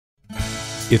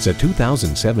It's a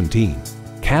 2017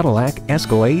 Cadillac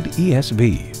Escalade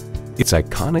ESV. It's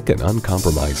iconic and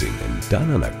uncompromising and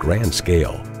done on a grand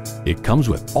scale. It comes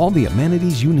with all the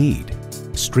amenities you need: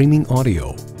 streaming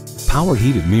audio, power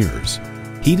heated mirrors,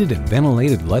 heated and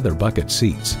ventilated leather bucket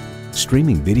seats,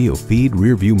 streaming video feed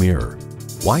rear view mirror,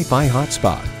 Wi-Fi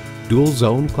hotspot, dual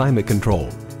zone climate control,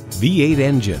 V8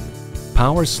 engine,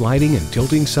 power sliding and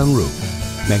tilting sunroof,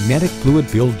 magnetic fluid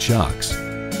filled shocks,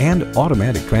 and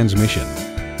automatic transmission.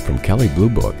 From Kelley Blue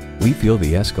Book, we feel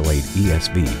the Escalade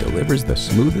ESV delivers the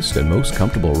smoothest and most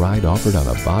comfortable ride offered on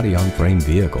a body-on-frame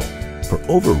vehicle. For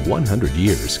over 100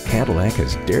 years, Cadillac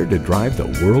has dared to drive the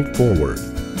world forward.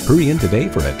 Hurry in today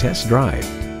for a test drive.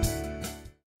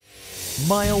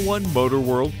 Mile 1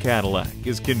 MotorWorld Cadillac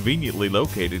is conveniently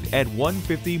located at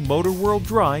 150 MotorWorld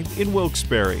Drive in Wilkes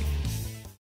Barre.